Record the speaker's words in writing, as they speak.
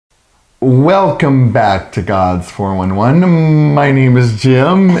Welcome back to God's 411. My name is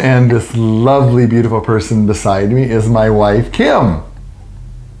Jim, and this lovely, beautiful person beside me is my wife, Kim.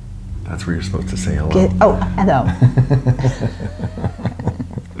 That's where you're supposed to say hello. Hello.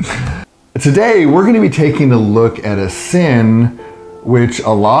 Today, we're going to be taking a look at a sin which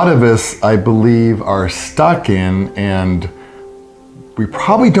a lot of us, I believe, are stuck in, and we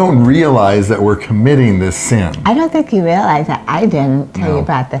probably don't realize that we're committing this sin. I don't think you realize that. I didn't until you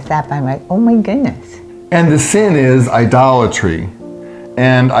brought this up. I'm like, oh my goodness. And the sin is idolatry.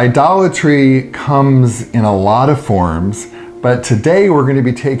 And idolatry comes in a lot of forms, but today we're going to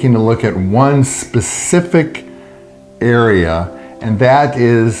be taking a look at one specific area, and that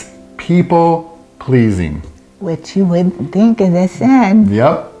is people pleasing. Which you would think is a sin.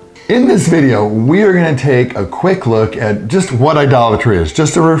 Yep. In this video, we are going to take a quick look at just what idolatry is,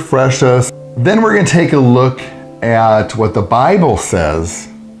 just to refresh us. Then we're going to take a look at what the Bible says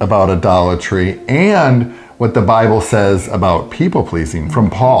about idolatry and what the Bible says about people pleasing from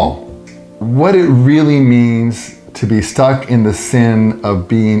Paul. What it really means to be stuck in the sin of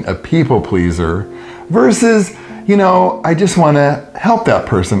being a people pleaser versus, I just want to help that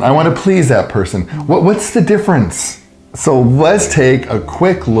person. I want to please that person. What's the difference? So let's take a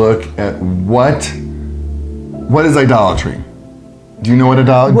quick look at what is idolatry. Do you know what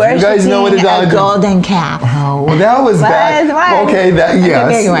idolatry? Do you guys know what idolatry? A golden calf. Oh, well, that was back. Okay,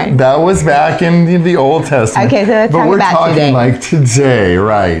 that was back in the Old Testament. Okay, so let's talk about today. But we're talking like today,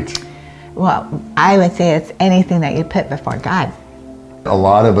 right? Well, I would say it's anything that you put before God. A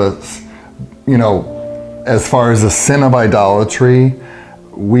lot of us, as far as the sin of idolatry,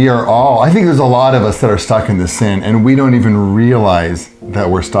 I think there's a lot of us that are stuck in this sin, and we don't even realize that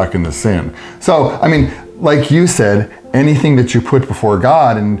we're stuck in the sin. So, like you said, anything that you put before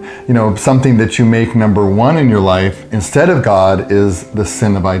God and, something that you make number one in your life instead of God is the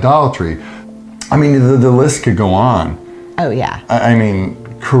sin of idolatry. The list could go on. Oh, yeah.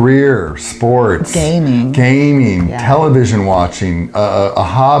 Career, sports, gaming, television watching, a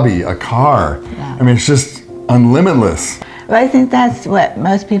hobby, a car. Yeah. It's just unlimitless. Well, I think that's what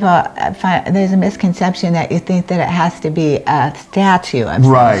most people find. There's a misconception that you think that it has to be a statue of some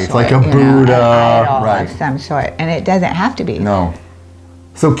sort, like a Buddha, an idol of some sort, and it doesn't have to be. No.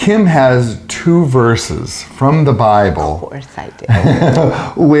 So Kim has two verses from the Bible, of course I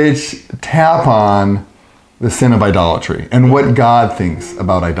do, which tap on the sin of idolatry and what God thinks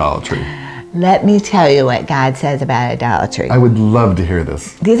about idolatry. Let me tell you what God says about idolatry. I would love to hear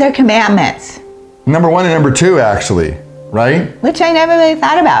this. These are commandments. Number 1 and number 2, actually. Right? Which I never really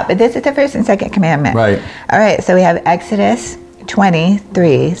thought about, but this is the first and second commandment. Right. All right, so we have Exodus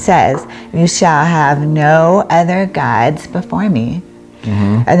 23 says, you shall have no other gods before me.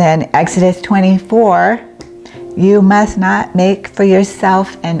 Mm-hmm. And then Exodus 24, you must not make for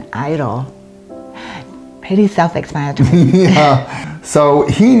yourself an idol. Pretty self-explanatory. Yeah. So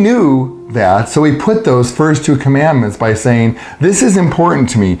he knew that, so he put those first two commandments by saying, this is important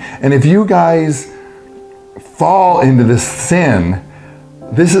to me, and if you guys fall into this sin,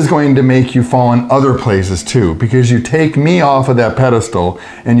 this is going to make you fall in other places too, because you take me off of that pedestal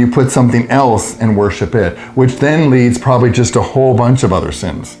and you put something else and worship it, which then leads probably just a whole bunch of other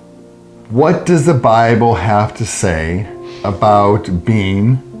sins. What does the Bible have to say about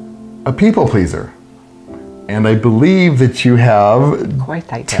being a people pleaser? And I believe that you have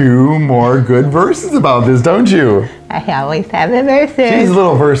two more good verses about this, don't you? I always have the verses. She's a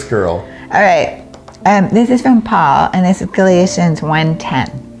little verse girl. All right. This is from Paul, and this is Galatians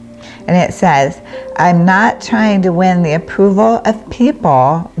 1:10. And it says, I'm not trying to win the approval of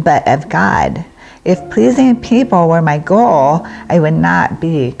people, but of God. If pleasing people were my goal, I would not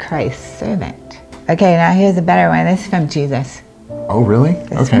be Christ's servant. Okay, now here's a better one. This is from Jesus. Oh, really?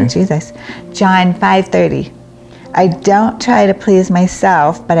 This is from Jesus. John 5:30. I don't try to please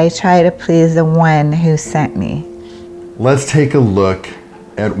myself, but I try to please the one who sent me. Let's take a look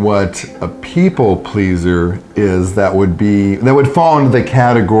at what a people pleaser is that would fall into the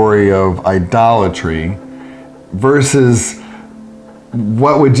category of idolatry versus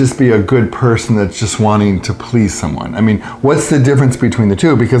what would just be a good person that's just wanting to please someone. What's the difference between the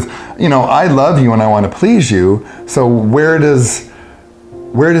two? Because, I love you and I want to please you, so where does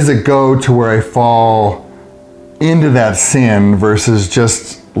it go to where I fall into that sin versus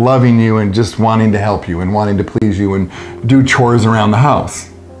just loving you and just wanting to help you and wanting to please you and do chores around the house?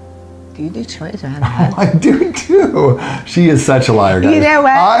 Do you do chores around the house? I do too. She is such a liar, guys. You know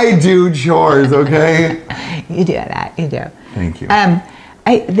what? I do chores, okay? You do that. You do. Thank you.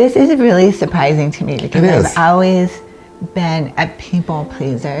 This is really surprising to me because I've always been a people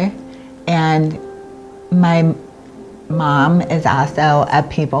pleaser, and my mom is also a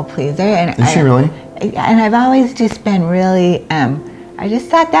people pleaser. And Is she really? And I've always just been really, I just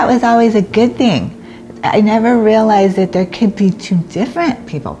thought that was always a good thing. I never realized that there could be two different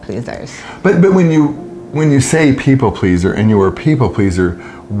people pleasers. But when you say people pleaser and you were a people pleaser,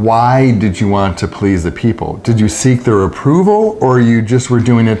 why did you want to please the people? Did you seek their approval, or you just were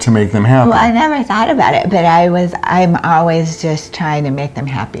doing it to make them happy? Well, I never thought about it, but I'm always just trying to make them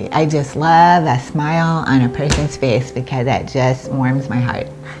happy. I just love a smile on a person's face because that just warms my heart.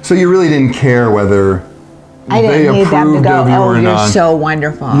 So you really didn't care whether I they didn't need them to approved go, of you oh, or you're not? so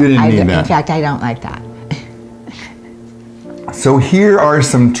wonderful. You didn't need that. In fact, I don't like that. So here are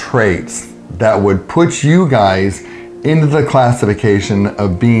some traits that would put you guys into the classification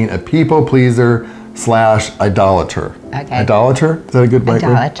of being a people pleaser / idolater. Okay. Idolater? Is that a good right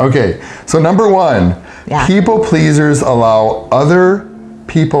word? Idolater. Okay. So number one, Yeah. people pleasers allow other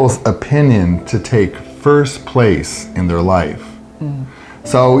people's opinion to take first place in their life.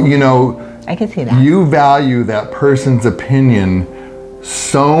 So, I can see that. you value that person's opinion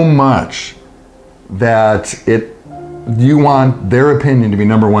so much that you want their opinion to be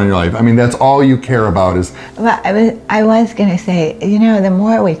number one in your life. I mean, that's all you care about is... Well, I was going to say, the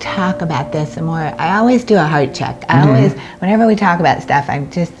more we talk about this, the more, I always do a heart check. I always, whenever we talk about stuff, I'm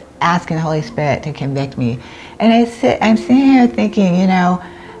just asking the Holy Spirit to convict me. And I'm sitting here thinking,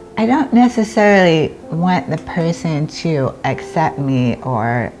 I don't necessarily want the person to accept me,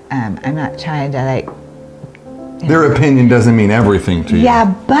 or I'm not trying to Their opinion doesn't mean everything to you. Yeah,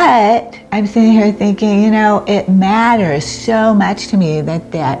 but I'm sitting here thinking, it matters so much to me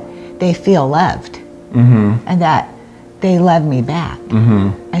that they feel loved, and that they love me back.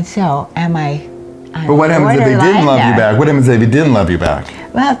 And so, am I? But what happens if they didn't love you back? What happens if they didn't love you back?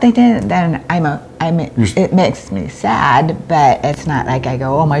 Well, if they didn't, then it makes me sad, but it's not like I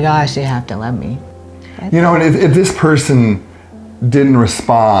go, oh my gosh, they have to love me. And if this person didn't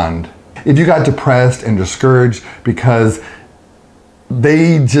respond, if you got depressed and discouraged because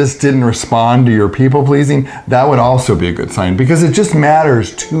they just didn't respond to your people pleasing, that would also be a good sign, because it just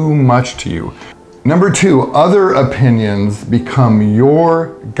matters too much to you. Number two, other opinions become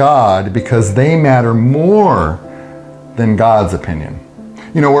your God because they matter more than God's opinion.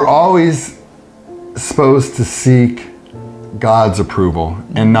 We're always supposed to seek God's approval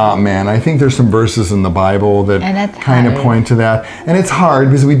and not man. I think there's some verses in the Bible that kind of point to that. And it's hard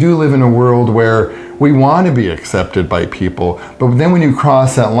because we do live in a world where we want to be accepted by people. But then when you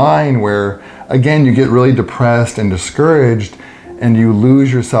cross that line where, again, you get really depressed and discouraged and you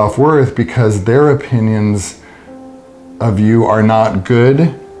lose your self-worth because their opinions of you are not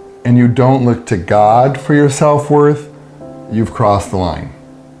good and you don't look to God for your self-worth, you've crossed the line.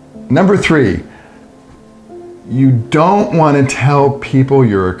 Number three, you don't want to tell people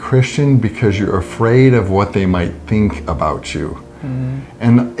you're a Christian because you're afraid of what they might think about you.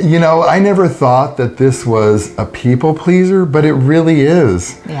 And, I never thought that this was a people pleaser, but it really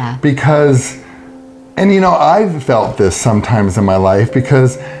is. Yeah. Because, I've felt this sometimes in my life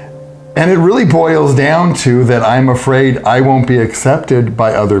and it really boils down to that I'm afraid I won't be accepted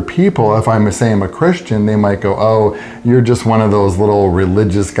by other people. If I'm a Christian, they might go, oh, you're just one of those little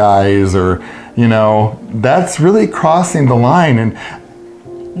religious guys, or, that's really crossing the line. And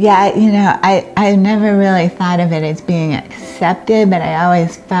yeah, I never really thought of it as being accepted, but I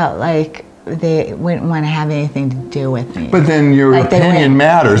always felt like they wouldn't want to have anything to do with me. But then your opinion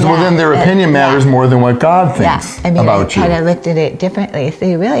matters. Well, then their opinion matters more than what God thinks about you. I kind of looked at it differently. So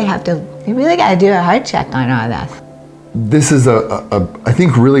you really got to do a heart check on all this. This is I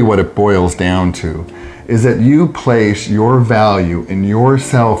think really what it boils down to is that you place your value and your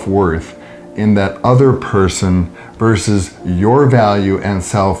self-worth in that other person versus your value and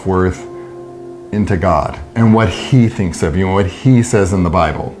self-worth into God and what He thinks of you and what He says in the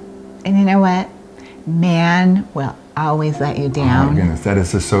Bible. And you know what? Man will always let you down. Oh my goodness, that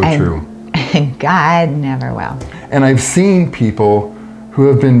is just so true. And God never will. And I've seen people who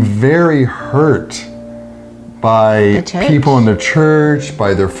have been very hurt by people in the church,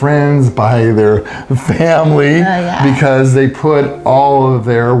 by their friends, by their family, because they put all of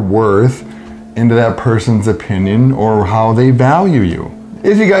their worth into that person's opinion or how they value you.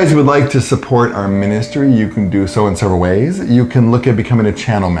 If you guys would like to support our ministry, you can do so in several ways. You can look at becoming a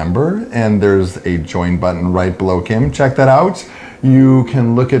channel member, and there's a join button right below Kim. Check that out. You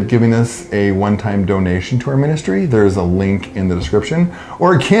can look at giving us a one-time donation to our ministry. There's a link in the description.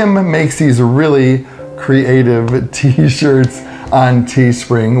 Or Kim makes these really creative t-shirts on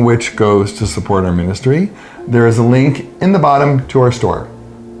Teespring, which goes to support our ministry. There is a link in the bottom to our store.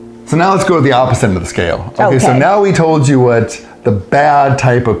 So now let's go to the opposite end of the scale. Okay, so now we told you what the bad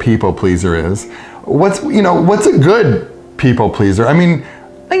type of people pleaser is. what's a good people pleaser? I mean,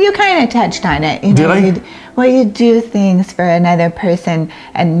 well, you kind of touched on it. You know, did I? You do things for another person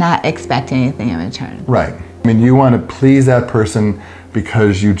and not expect anything in return. Right. I mean, you want to please that person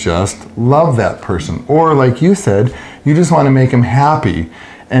because you just love that person. Or like you said, you just want to make them happy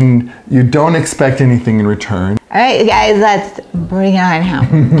and you don't expect anything in return. All right, guys, let's bring it on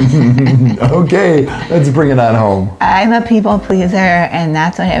home. Okay, let's bring it on home. I'm a people pleaser, and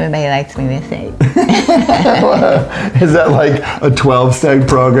that's what everybody likes me to say. Is that like a 12-step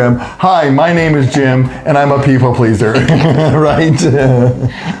program? Hi, my name is Jim, and I'm a people pleaser, right?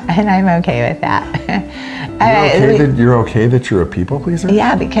 And I'm okay with that. You're okay that you're a people pleaser?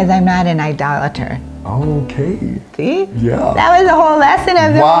 Yeah, because I'm not an idolater. Okay. See? Yeah. That was the whole lesson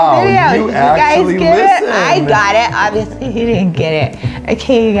of the whole video. You actually guys get listened. it? I got it. Obviously, he didn't get it.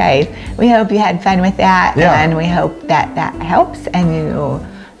 Okay, you guys. We hope you had fun with that. Yeah. And we hope that helps and you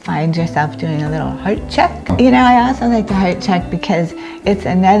find yourself doing a little heart check. You know, I also like the heart check because it's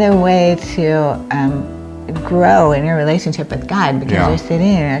another way to grow in your relationship with God, because you're sitting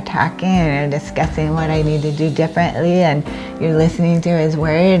and you're talking and you're discussing what I need to do differently, and you're listening to His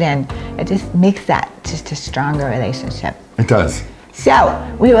Word, and it just makes that just a stronger relationship. It does.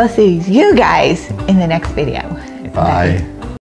 So we will see you guys in the next video. Bye.